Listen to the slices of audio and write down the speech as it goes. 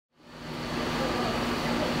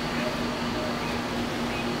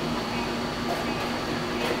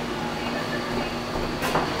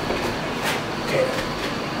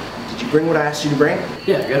bring what I asked you to bring?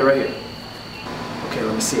 Yeah, I got it right here. Okay,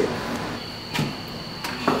 let me see it.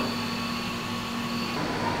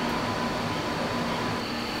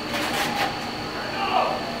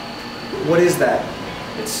 What is that?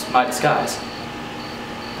 It's my disguise.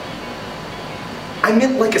 I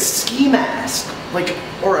meant like a ski mask, like,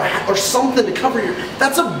 or a hat, or something to cover your.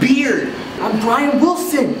 That's a beard. I'm Brian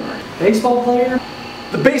Wilson, baseball player.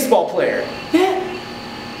 The baseball player. Yeah.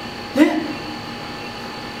 Yeah.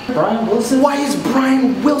 Brian Wilson. Why is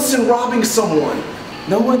Brian Wilson robbing someone?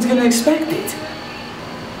 No one's gonna expect it.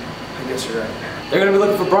 I guess you're right. They're gonna be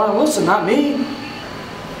looking for Brian Wilson, not me.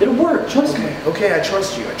 It'll work, trust me. Okay, I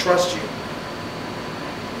trust you. I trust you.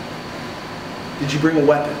 Did you bring a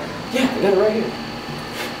weapon? Yeah, I got it right here.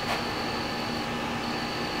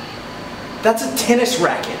 That's a tennis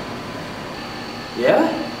racket. Yeah?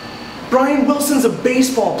 Brian Wilson's a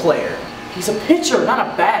baseball player. He's a pitcher, not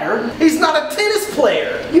a batter. He's not a tennis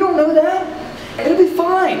player. You don't know that? It'll be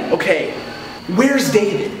fine. Okay, where's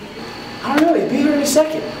David? I don't know, he'll be here in a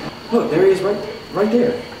second. Look, there he is right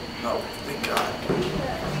there. Oh, thank God.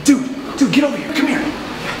 Dude, get over here. Come here.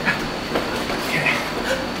 Okay.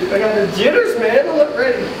 Dude, I got the jitters, man. I'm not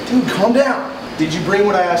ready. Dude, calm down. Did you bring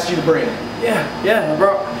what I asked you to bring? Yeah.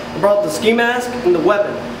 I brought the ski mask and the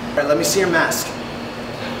weapon. All right, let me see your mask.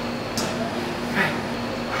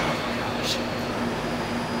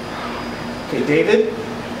 Okay, David?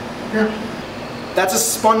 Yeah. That's a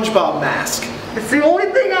SpongeBob mask. It's the only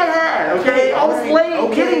thing I had, okay? I was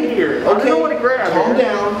late getting here. I don't want to grab it.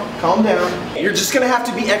 Calm down. You're just gonna have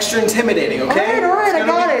to be extra intimidating, okay? All right, I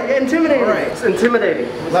got it. Intimidating. All right. It's intimidating.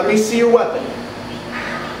 Let me see your weapon.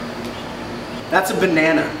 That's a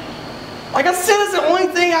banana. Like I said, it's the only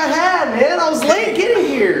thing I had, man. I was late getting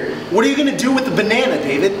here. What are you gonna do with the banana,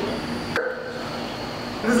 David?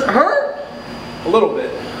 Does it hurt? A little bit.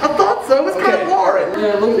 I thought so. It's kind of hard.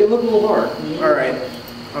 Yeah, it looked a little hard. All right.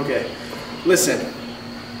 Okay. Listen,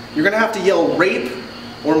 you're gonna have to yell rape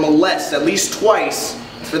or molest at least twice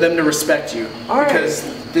for them to respect you. All right. Because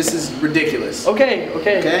this is ridiculous. Okay.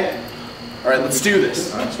 Okay? All right, let's do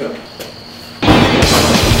this. All right, let's go.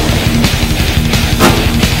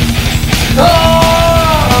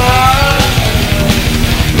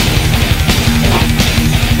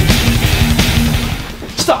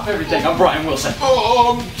 Stop everything, I'm Brian Wilson.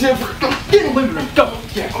 Oh, I'm different. Get in the living room, go.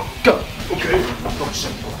 Yeah, go. Okay.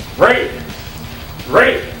 Rape.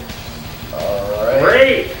 Alright.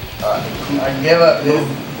 Rape. I give up.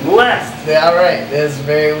 This Molest. alright, this is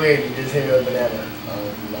very weird. You just hit me with a banana.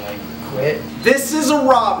 I quit. This is a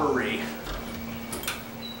robbery.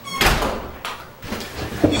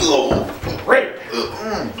 Rape.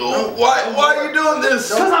 Why are you doing this?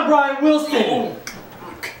 Because I'm Brian Wilson.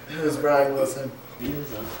 Who's Brian Wilson?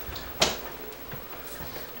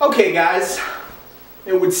 Okay, guys.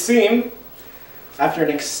 It would seem, after an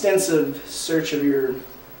extensive search of your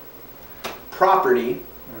property.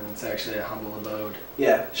 It's actually a humble abode.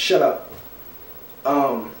 Yeah, shut up.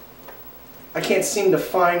 I can't seem to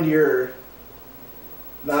find your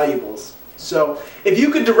valuables. So, if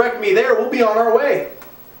you could direct me there, we'll be on our way.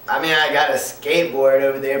 I mean, I got a skateboard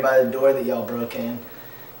over there by the door that y'all broke in.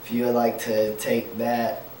 If you would like to take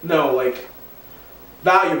that. No, like,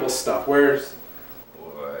 valuable stuff. Where's...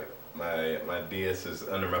 Boy, my DS is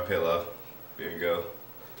under my pillow. Here you go.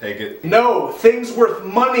 Take it. No, things worth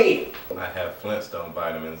money. I have Flintstone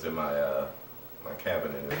vitamins in my my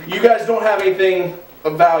cabinet. You guys don't have anything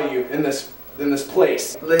of value in this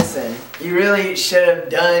place. Listen, you really should have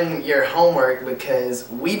done your homework because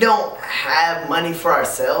we don't have money for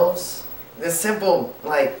ourselves. It's simple,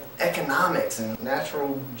 like, economics and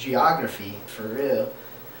natural geography, for real.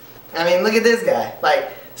 I mean, look at this guy. Like,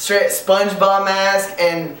 straight SpongeBob mask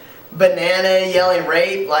and banana yelling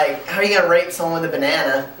rape. Like, how are you gonna rape someone with a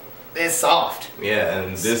banana? It's soft. Yeah,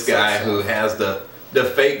 and this guy who has the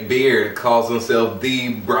fake beard calls himself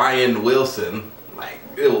the Brian Wilson. Like,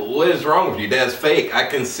 what is wrong with you? That's fake. I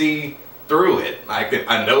can see through it.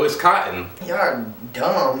 I know it's cotton. You're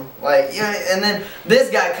dumb. Like, yeah, and then this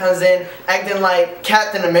guy comes in acting like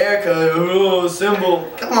Captain America. Oh, symbol.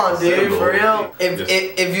 Come on, dude, Symbol. for real.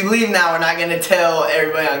 If you leave now, we're not gonna tell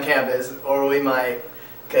everybody on campus, or we might,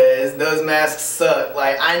 cause those masks suck.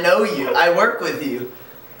 Like, I know you. I work with you.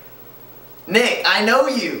 Nick, I know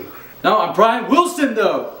you. No, I'm Brian Wilson,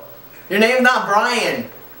 though. Your name's not Brian.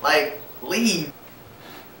 Like, leave.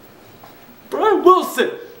 Brian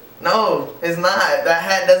Wilson. No, it's not. That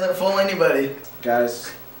hat doesn't fool anybody.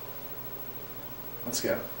 Guys, let's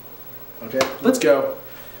go. Okay, let's go.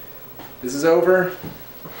 This is over.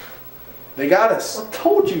 They got us. I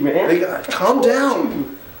told you, man. They got. Calm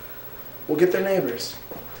down. We'll get their neighbors.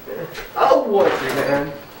 I don't want you,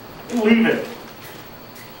 man. Leave it.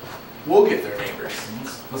 We'll get their neighbors.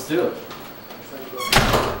 Let's do it.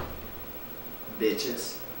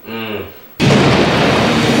 Bitches. Mm.